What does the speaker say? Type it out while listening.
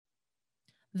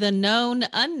The Known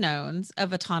Unknowns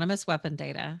of Autonomous Weapon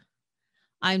Data.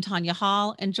 I'm Tanya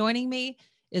Hall, and joining me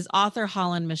is author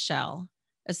Holland Michel,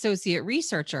 Associate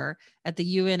Researcher at the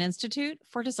UN Institute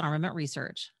for Disarmament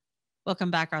Research.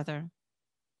 Welcome back, Arthur.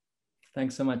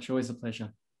 Thanks so much. Always a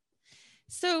pleasure.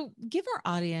 So, give our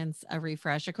audience a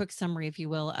refresh, a quick summary, if you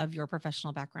will, of your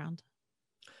professional background.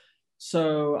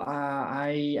 So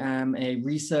I am a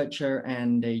researcher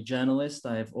and a journalist.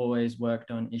 I've always worked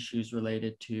on issues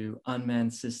related to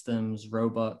unmanned systems,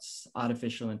 robots,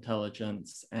 artificial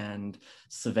intelligence, and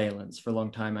surveillance. For a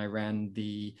long time, I ran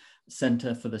the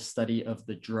Center for the Study of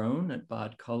the Drone at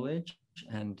Bard College.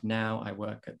 And now I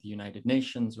work at the United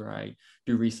Nations, where I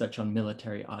do research on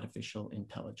military artificial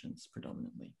intelligence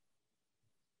predominantly.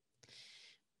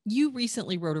 You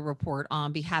recently wrote a report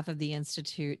on behalf of the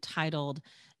Institute titled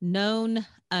Known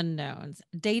Unknowns,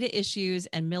 Data Issues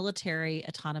and Military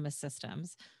Autonomous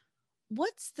Systems.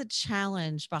 What's the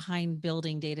challenge behind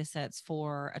building data sets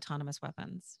for autonomous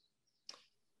weapons?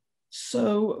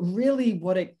 So really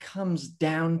what it comes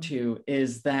down to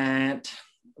is that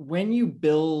when you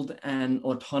build an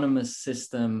autonomous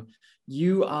system,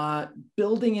 you are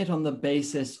building it on the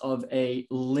basis of a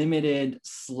limited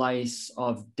slice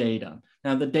of data.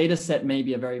 Now, the data set may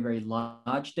be a very, very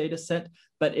large data set,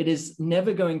 but it is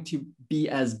never going to be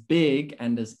as big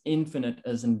and as infinite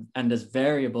and as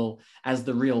variable as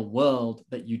the real world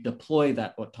that you deploy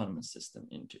that autonomous system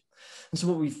into. And so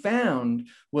what we found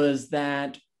was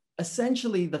that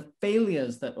essentially the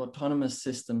failures that autonomous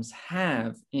systems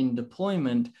have in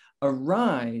deployment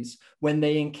arise when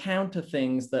they encounter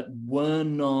things that were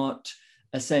not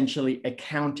essentially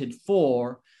accounted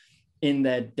for in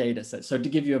their data set. So to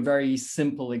give you a very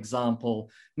simple example,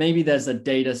 maybe there's a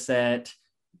data set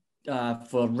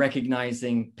for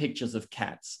recognizing pictures of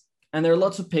cats. And there are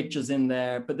lots of pictures in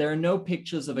there, but there are no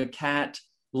pictures of a cat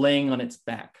laying on its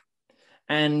back.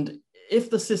 And if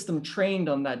the system trained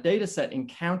on that data set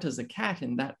encounters a cat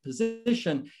in that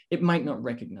position, it might not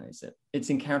recognize it. It's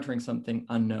encountering something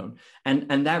unknown.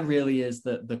 And that really is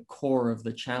the core of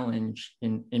the challenge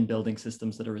in building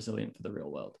systems that are resilient for the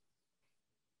real world.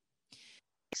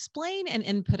 Explain an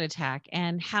input attack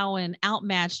and how an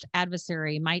outmatched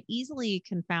adversary might easily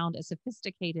confound a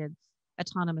sophisticated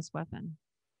autonomous weapon.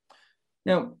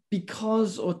 Now,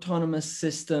 because autonomous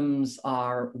systems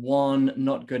are, one,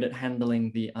 not good at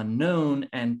handling the unknown,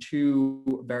 and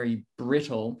two, very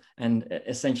brittle and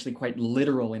essentially quite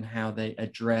literal in how they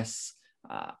address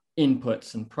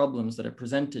inputs and problems that are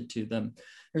presented to them,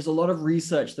 there's a lot of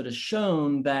research that has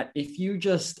shown that if you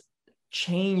just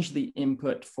change the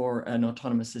input for an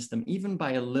autonomous system, even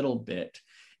by a little bit,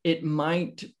 it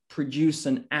might produce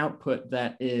an output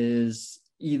that is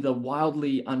either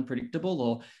wildly unpredictable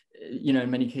or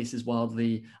in many cases,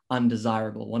 wildly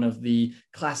undesirable. One of the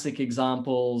classic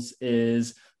examples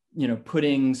is,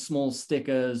 putting small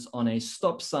stickers on a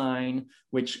stop sign,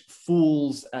 which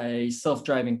fools a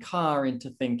self-driving car into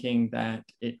thinking that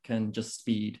it can just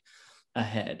speed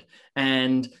ahead.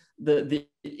 And the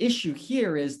issue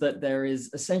here is that there is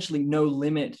essentially no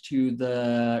limit to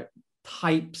the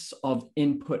types of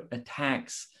input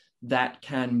attacks that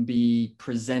can be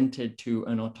presented to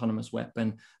an autonomous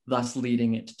weapon, thus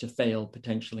leading it to fail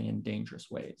potentially in dangerous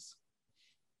ways.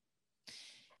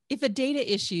 If a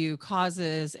data issue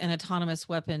causes an autonomous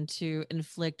weapon to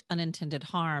inflict unintended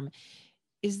harm,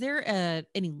 is there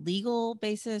any legal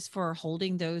basis for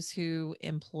holding those who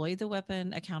employ the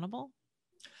weapon accountable?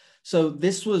 So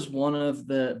this was one of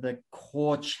the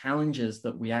core challenges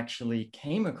that we actually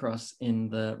came across in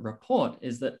the report,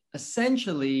 is that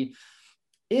essentially,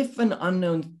 if an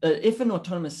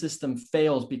autonomous system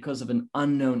fails because of an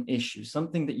unknown issue,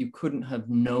 something that you couldn't have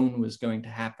known was going to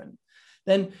happen,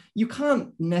 then you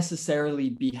can't necessarily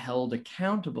be held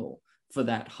accountable for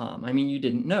that harm. I mean, you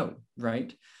didn't know,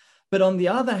 right? But on the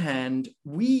other hand,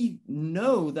 we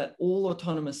know that all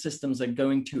autonomous systems are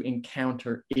going to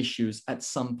encounter issues at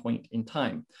some point in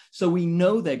time. So we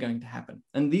know they're going to happen.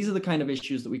 And these are the kind of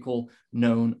issues that we call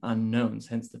known unknowns,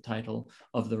 hence the title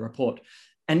of the report.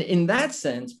 And in that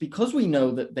sense, because we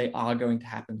know that they are going to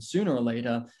happen sooner or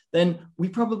later, then we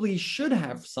probably should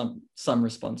have some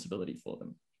responsibility for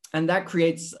them. And that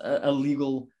creates a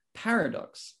legal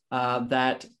paradox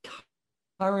that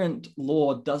current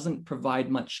law doesn't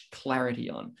provide much clarity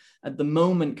on. At the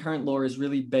moment, current law is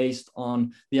really based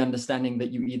on the understanding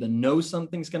that you either know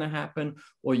something's going to happen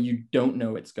or you don't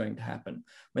know it's going to happen.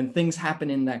 When things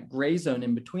happen in that gray zone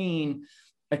in between,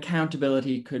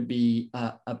 accountability could be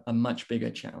a much bigger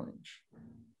challenge.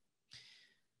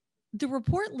 The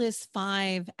report lists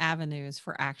 5 avenues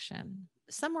for action.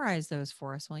 Summarize those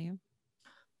for us, will you?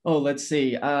 Oh, let's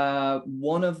see.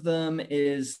 One of them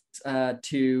is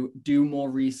to do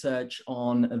more research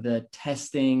on the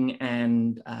testing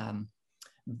and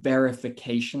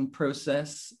verification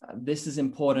process. This is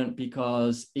important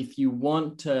because if you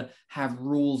want to have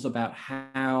rules about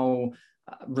how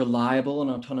reliable an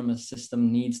autonomous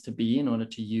system needs to be in order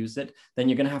to use it, then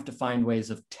you're going to have to find ways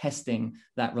of testing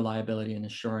that reliability and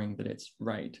assuring that it's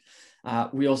right.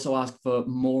 We also ask for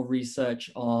more research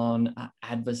on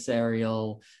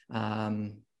adversarial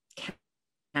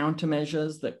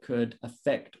countermeasures that could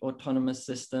affect autonomous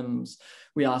systems.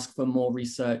 We ask for more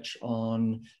research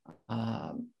on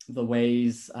the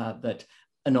ways that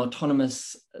an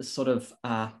autonomous sort of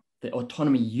the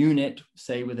autonomy unit,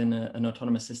 say within an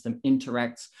autonomous system,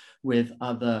 interacts with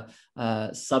other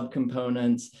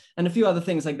subcomponents and a few other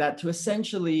things like that to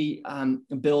essentially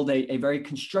build a very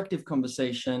constructive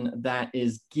conversation that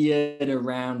is geared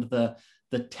around the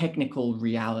technical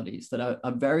realities that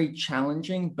are very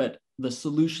challenging, but the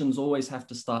solutions always have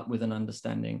to start with an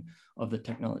understanding of the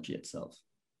technology itself.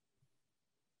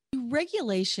 Do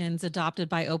regulations adopted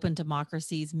by open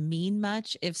democracies mean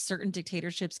much if certain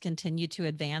dictatorships continue to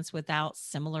advance without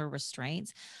similar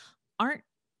restraints? Aren't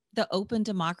the open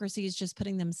democracies just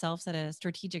putting themselves at a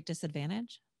strategic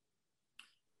disadvantage?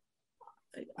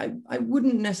 I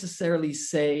wouldn't necessarily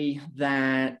say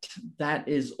that that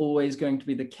is always going to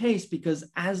be the case, because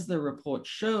as the report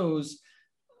shows,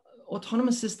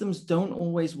 autonomous systems don't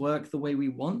always work the way we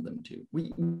want them to.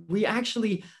 We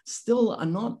actually still are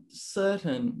not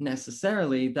certain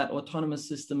necessarily that autonomous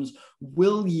systems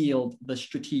will yield the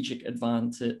strategic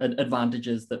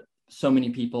advantages that so many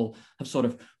people have sort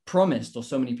of promised or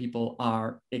so many people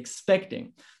are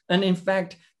expecting. And in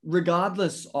fact,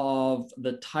 regardless of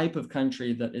the type of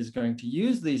country that is going to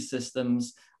use these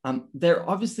systems, they're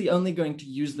obviously only going to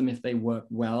use them if they work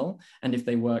well and if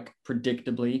they work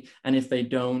predictably and if they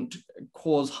don't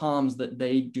cause harms that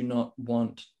they do not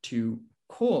want to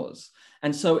cause.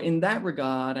 And so in that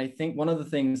regard, I think one of the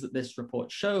things that this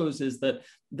report shows is that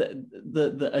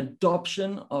the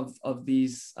adoption of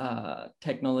these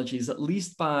technologies, at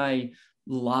least by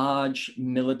large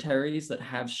militaries that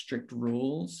have strict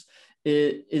rules,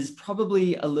 it is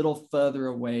probably a little further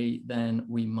away than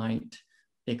we might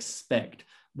expect.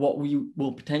 What we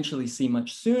will potentially see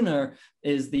much sooner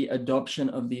is the adoption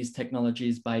of these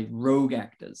technologies by rogue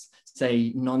actors,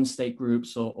 say non-state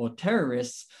groups or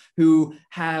terrorists who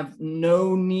have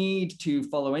no need to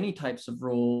follow any types of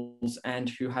rules and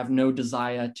who have no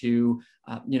desire to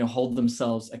hold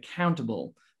themselves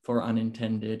accountable for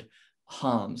unintended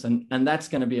harms. And that's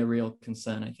going to be a real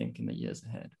concern, I think, in the years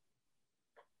ahead.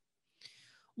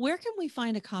 Where can we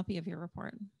find a copy of your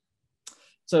report?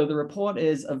 So the report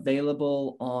is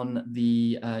available on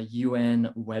the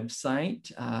UN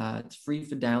website. It's free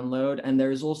for download. And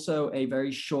there is also a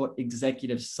very short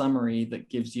executive summary that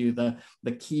gives you the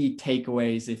key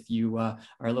takeaways if you are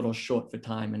a little short for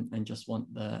time and just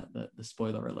want the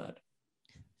spoiler alert.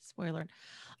 Spoiler.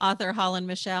 Author Holland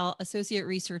Michel, Associate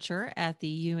Researcher at the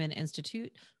UN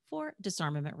Institute for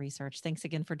Disarmament Research. Thanks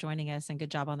again for joining us and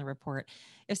good job on the report.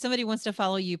 If somebody wants to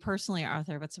follow you personally,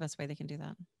 Arthur, what's the best way they can do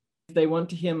that? If they want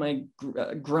to hear my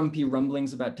grumpy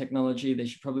rumblings about technology, they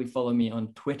should probably follow me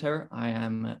on Twitter. I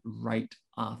am Write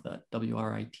Arthur,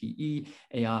 WRITEARTHUR.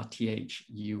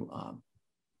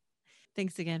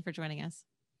 Thanks again for joining us.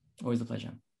 Always a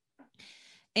pleasure.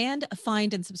 And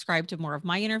find and subscribe to more of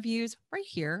my interviews right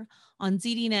here on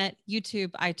ZDNet,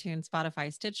 YouTube, iTunes,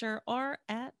 Spotify, Stitcher, or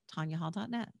at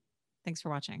tanyahall.net. Thanks for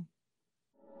watching.